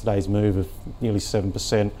 after yesterday's move of nearly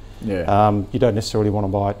 7%, you don't necessarily want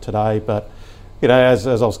to buy it today. But as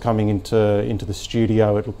I was coming into the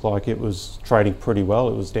studio, it looked like it was trading pretty well.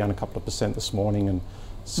 It was down a couple of percent this morning and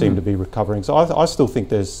seem to be recovering. So I still think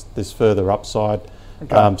there's further upside.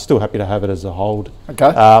 Okay. Still happy to have it as a hold.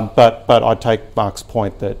 Okay. But I take Mark's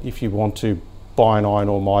point that if you want to buy an iron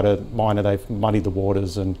ore miner, they've muddied the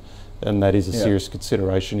waters, and that is a serious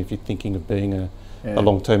consideration if you're thinking of being a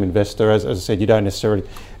long-term investor. As I said, you don't necessarily.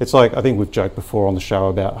 It's like, I think we've joked before on the show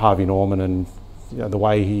about Harvey Norman and the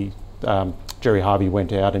way Jerry Harvey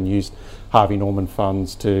went out and used Harvey Norman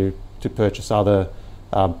funds to purchase other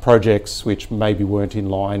projects which maybe weren't in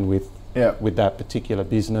line with that particular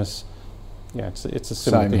business. It's a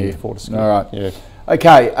similar Same thing here. with Fortescue. All right. Yeah.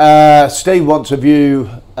 Okay. Steve wants a view,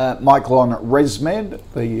 Michael, on ResMed,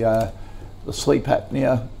 the sleep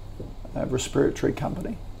apnea respiratory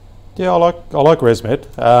company. Yeah, I like ResMed.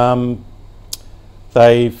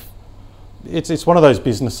 It's one of those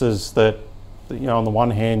businesses that on the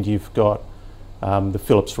one hand you've got the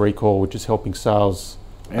Philips recall, which is helping sales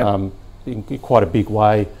in quite a big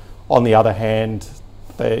way. On the other hand,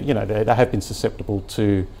 they have been susceptible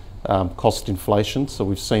to cost inflation. So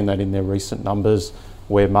we've seen that in their recent numbers,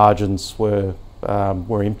 where margins were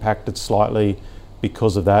impacted slightly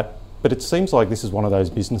because of that. But it seems like this is one of those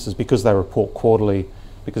businesses, because they report quarterly,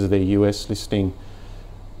 because of their US listing.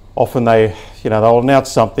 Often they'll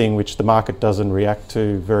announce something which the market doesn't react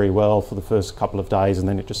to very well for the first couple of days, and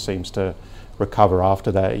then it just seems to recover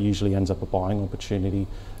after that. It usually ends up a buying opportunity.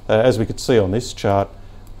 As we could see on this chart,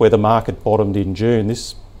 where the market bottomed in June,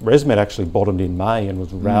 this ResMed actually bottomed in May and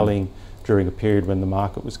was rallying during a period when the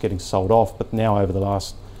market was getting sold off. But now over the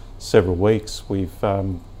last several weeks, we've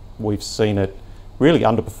seen it really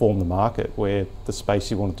underperform the market, where the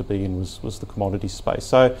space you wanted to be in was the commodity space.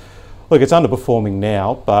 So look, it's underperforming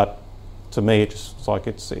now, but to me it just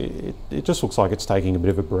looks like it's taking a bit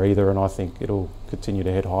of a breather, and I think it'll continue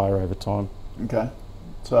to head higher over time. Okay,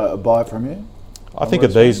 so a buy from you? I think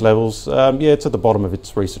at these levels, it's at the bottom of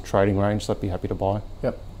its recent trading range, so I'd be happy to buy.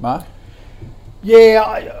 Yep. Mark? Yeah,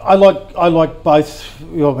 I like both.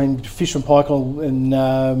 Fisher and Paykel and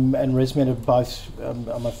ResMed are both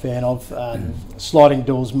I'm a fan of. Sliding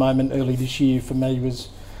doors moment early this year for me was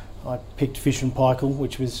I picked Fisher and Paykel,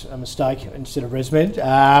 which was a mistake, instead of ResMed.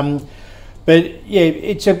 But yeah,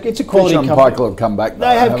 it's a quality company. Fisher and Paykel have come back.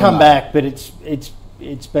 They have come back, but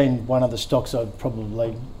it's been one of the stocks I've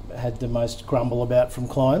probably had the most grumble about from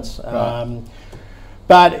clients. Right.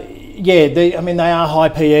 But yeah, they are high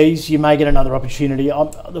PEs. You may get another opportunity. I'm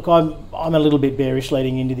a little bit bearish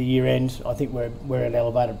leading into the year end. I think we're at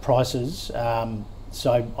elevated prices.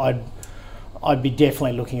 So I'd be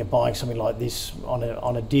definitely looking at buying something like this on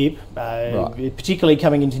a dip, particularly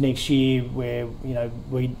coming into next year, where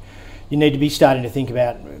you need to be starting to thinking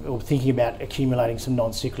about accumulating some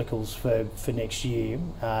non-cyclicals for next year.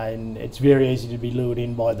 And it's very easy to be lured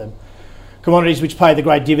in by the commodities which pay the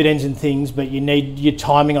great dividends and things, but you need your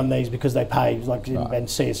timing on these because they pay, and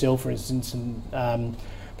CSL for instance, and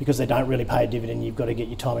because they don't really pay a dividend, you've got to get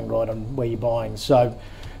your timing right on where you're buying. So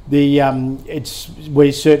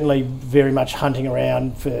we're certainly very much hunting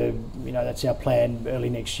around for, that's our plan early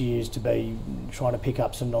next year, is to be trying to pick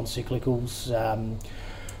up some non-cyclicals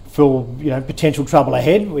for potential trouble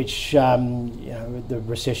ahead, which the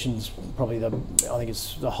recession's probably I think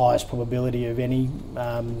it's the highest probability of any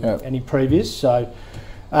previous. So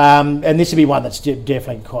and this would be one that's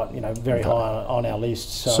definitely quite very high on our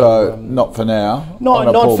list. So not for now.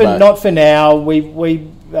 Not for now. We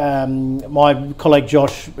my colleague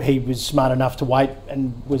Josh, he was smart enough to wait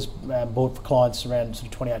and was bought for clients around sort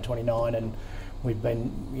of 28, 29, and we've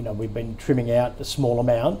been trimming out a small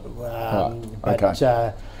amount.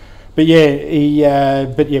 But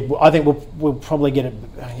I think we'll probably get it,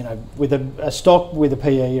 with a stock with a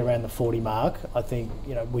PE around the 40 mark. I think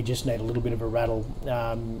we just need a little bit of a rattle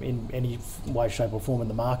in any way, shape or form in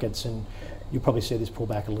the markets, and you'll probably see this pull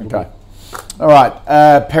back a little Okay. bit. All right.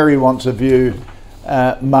 Perry wants a view,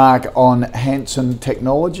 Mark, on Hansen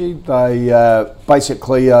Technology. They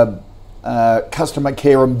basically customer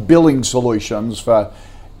care and billing solutions for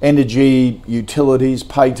energy, utilities,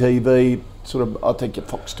 pay TV. Sort of, I think your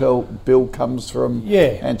Foxtel bill comes from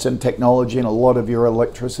Hansen Technology, and a lot of your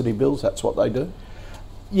electricity bills. That's what they do.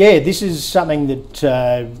 Yeah, this is something that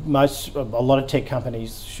a lot of tech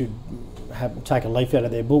companies should take a leaf out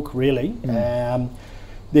of their book. Really,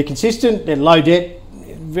 they're consistent. They're low debt.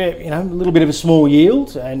 A little bit of a small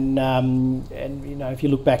yield, and if you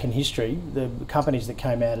look back in history, the companies that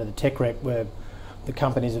came out of the tech wreck were the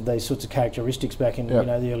companies of these sorts of characteristics back in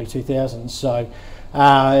the early 2000s. So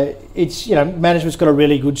it's management's got a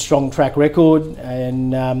really good, strong track record,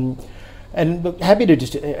 and look, happy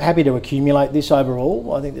to accumulate this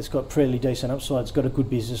overall. I think it's got fairly decent upside. It's got a good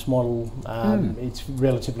business model. It's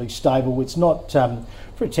relatively stable. It's not for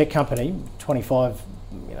a tech company. 25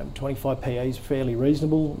 PE is fairly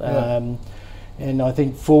reasonable, and I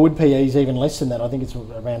think forward PE is even less than that. I think it's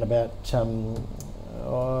around about.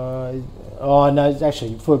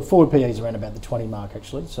 Forward PE is around about the 20 mark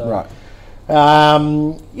actually. So. Right.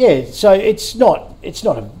 So it's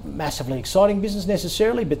not a massively exciting business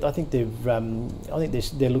necessarily, but I think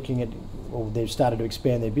they're looking at, or they've started to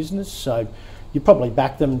expand their business. So you probably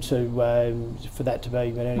back them for that to be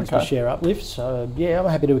an earnings per share uplift. So I'm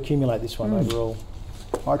happy to accumulate this one overall.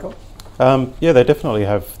 Michael? They definitely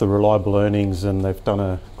have the reliable earnings, and they've done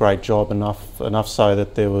a great job, enough so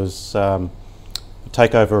that there was a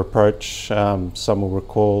takeover approach, some will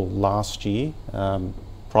recall, last year,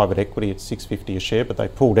 private equity at $6.50 a share, but they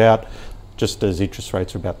pulled out just as interest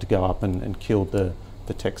rates were about to go up and killed the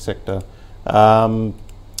tech sector. I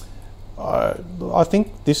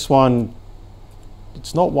think this one,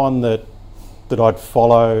 it's not one that I'd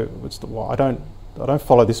follow. I don't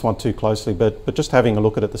follow this one too closely, but just having a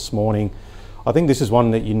look at it this morning, I think this is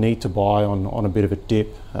one that you need to buy on a bit of a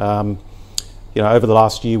dip. Over the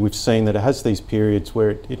last year, we've seen that it has these periods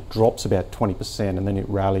where it drops about 20% and then it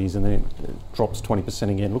rallies and then it drops 20%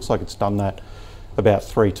 again. It looks like it's done that about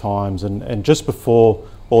 3 times. And just before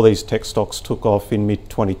all these tech stocks took off in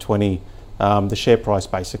mid-2020, the share price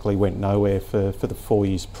basically went nowhere for the 4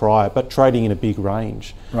 years prior, but trading in a big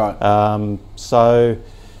range. Right.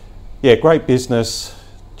 Great business,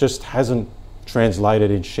 just hasn't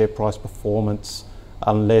translated in share price performance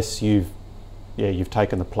unless you've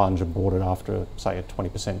taken the plunge and bought it after, say, a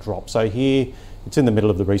 20% drop. So here, it's in the middle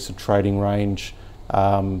of the recent trading range.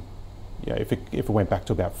 If it went back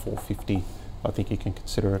to about 450, I think you can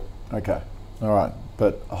consider it. Okay, all right,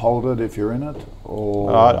 but hold it if you're in it,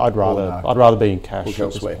 or I'd rather be in cash. Look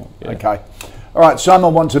elsewhere. Okay, all right.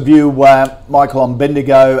 Simon wants a view, Michael, on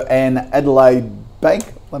Bendigo and Adelaide Bank,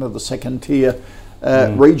 one of the second tier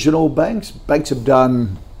regional banks. Banks have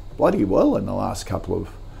done bloody well in the last couple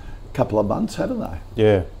of months, haven't they?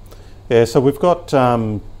 Yeah. So we've got.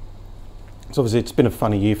 So obviously, it's been a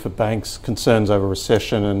funny year for banks. Concerns over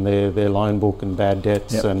recession and their loan book and bad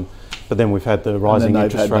debts, but then we've had the rising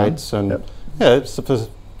interest rates, and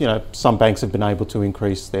some banks have been able to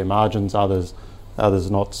increase their margins, others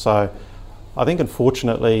not. So I think,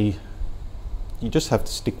 unfortunately, you just have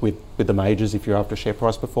to stick with the majors if you're after share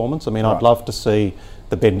price performance. I mean, I'd love to see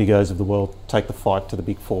the Bendigos of the world take the fight to the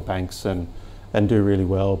big 4 banks and do really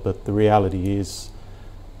well, but the reality is,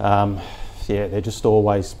 they're just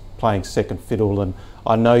always playing second fiddle. And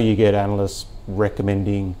I know you get analysts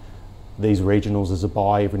recommending these regionals as a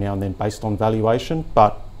buy every now and then based on valuation,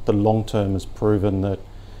 but the long term has proven that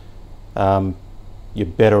you're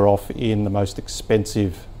better off in the most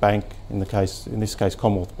expensive bank. In this case,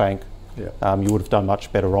 Commonwealth Bank. You would have done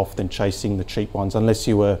much better off than chasing the cheap ones, unless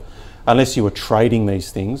you were trading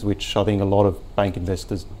these things, which I think a lot of bank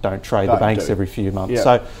investors don't trade the banks every few months. Yeah.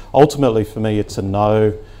 So ultimately, for me, it's a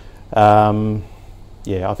no.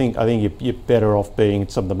 I think you're better off being in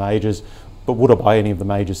some of the majors. But would I buy any of the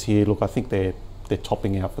majors here? Look, I think they're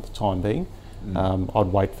topping out for the time being. I'd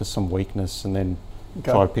wait for some weakness and then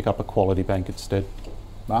try to pick up a quality bank instead.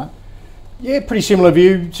 Mark? Yeah, pretty similar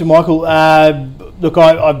view to Michael. Look,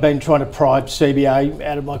 I've been trying to pry CBA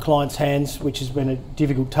out of my clients' hands, which has been a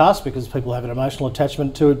difficult task because people have an emotional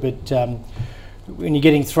attachment to it. But when you're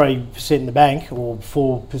getting 3% in the bank or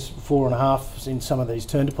 4.5% in some of these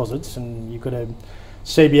term deposits, and you've got a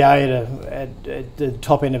CBA at the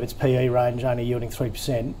top end of its PE range only yielding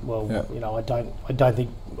 3%,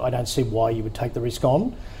 I don't see why you would take the risk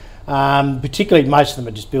on. Particularly, most of them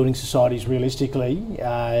are just building societies, realistically,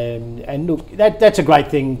 and look, that's a great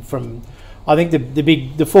thing. I think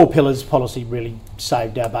the 4 pillars policy really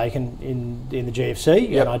saved our bacon in the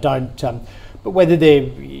GFC, and I don't. But whether they're,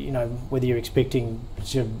 whether you're expecting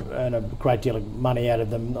to earn a great deal of money out of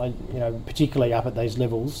them, particularly up at these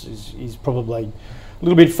levels, is probably a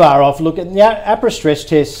little bit far off. Look, at the APRA stress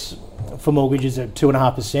tests for mortgages at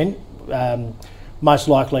 2.5%. Most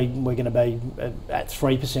likely we're going to be at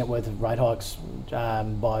 3% worth of rate hikes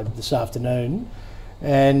by this afternoon.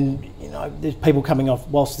 And, there's people coming off,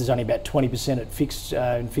 whilst there's only about 20% at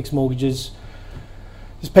fixed mortgages,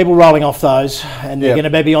 there's people rolling off those, and they're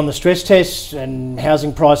going to be on the stress test, and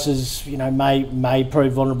housing prices, may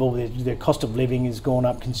prove vulnerable. Their cost of living has gone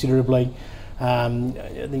up considerably.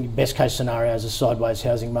 I think best case scenario is a sideways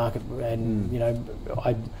housing market, and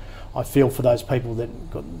I feel for those people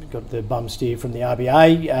that got the bum steer from the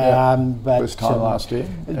RBA. But first time last year.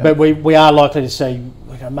 Yeah. But we are likely to see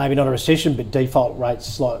maybe not a recession, but default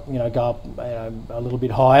rates go up a little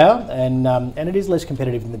bit higher, and it is less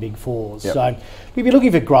competitive than the big fours. Yep. So if you're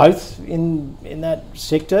looking for growth in that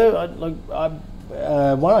sector,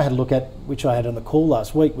 one I had a look at, which I had on the call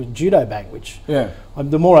last week, was Judo Bank, which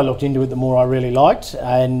the more I looked into it, the more I really liked,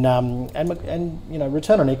 and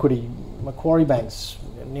return on equity, Macquarie Bank's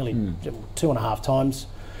nearly 2.5 times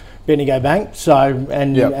Bendigo Bank,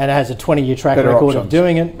 and it has a 20-year track Better record options. of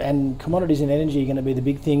doing it. And commodities and energy are going to be the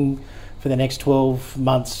big thing for the next 12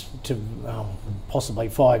 months to possibly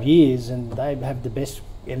 5 years, and they have the best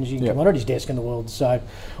energy and commodities desk in the world. So,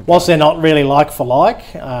 whilst they're not really like for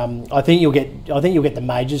like, I think you'll get the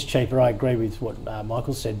majors cheaper. I agree with what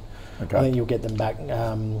Michael said. Okay. I think you'll get them back.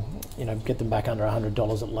 Get them back under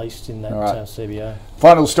 $100 at least in that CBO.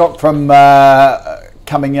 Final stock from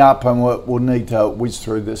coming up, and we'll need to whiz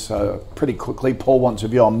through this pretty quickly. Paul wants a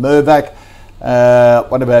view on Mirvac,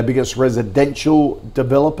 one of our biggest residential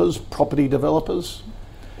developers, property developers.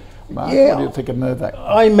 Mark, what do you think of Mirvac?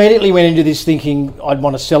 I immediately went into this thinking I'd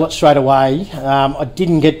want to sell it straight away. I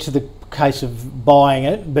didn't get to the case of buying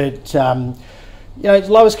it, but its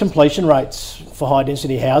lowest completion rates for high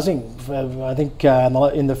density housing. I think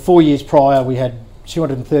in the 4 years prior we had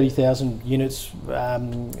 230,000 units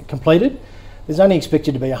completed. There's only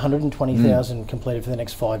expected to be 120,000 completed for the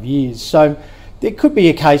next 5 years. So there could be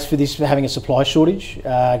a case for this having a supply shortage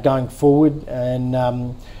going forward, and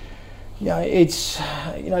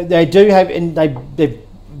they do have, and they've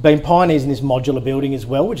been pioneers in this modular building as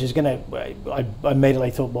well, which is going to, I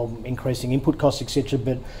immediately thought, well, increasing input costs, etc.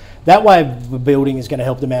 But that way of building is going to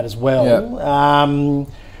help them out as well. Yeah.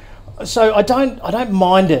 So I don't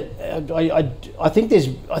mind it. I think there's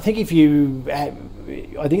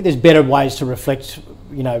better ways to reflect,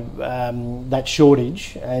 that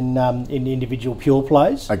shortage and in individual pure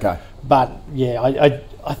plays. Okay. But I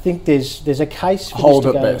think there's a case for hold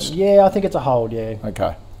this to at go. best. Yeah, I think it's a hold. Yeah.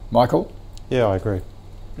 Okay, Michael. Yeah, I agree.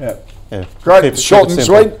 Yeah. Keep Great, short and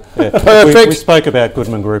simple. sweet. Yeah. Perfect. We spoke about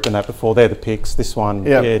Goodman Group and that before. They're the picks. This one,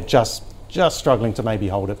 just struggling to maybe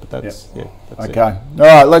hold it, but that's okay. It. All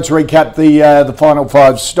right, let's recap the final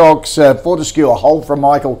 5 stocks. Fortescue, a hold from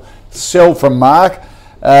Michael, sell from Mark.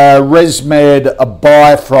 ResMed, a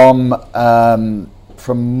buy from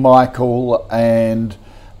Michael, and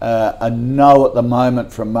a no at the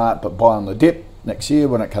moment from Mark, but buy on the dip next year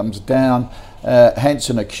when it comes down.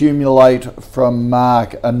 Hanson Accumulate from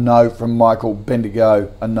Mark, a no from Michael.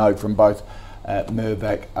 Bendigo, a no from both.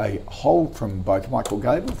 Mirvac, a hold from both. Michael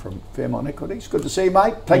Gable from Fairmont Equities. Good to see you,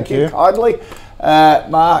 mate. Thank you kindly.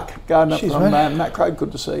 Mark Gardner from Macro,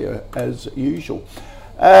 good to see you as usual.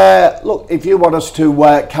 Look, if you want us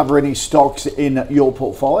to cover any stocks in your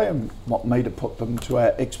portfolio and want me to put them to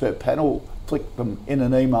our expert panel, flick them in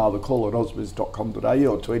an email to call@ausbiz.com.au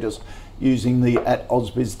or tweet us using the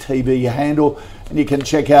 @AusbizTV handle, and you can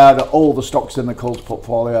check out all the stocks in the calls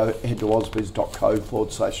portfolio. Head to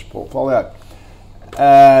ausbiz.co/portfolio.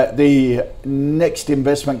 The next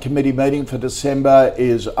investment committee meeting for December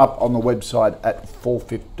is up on the website at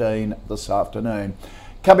 4:15 this afternoon.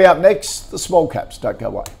 Coming up next, the small caps. Don't go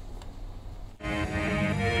away.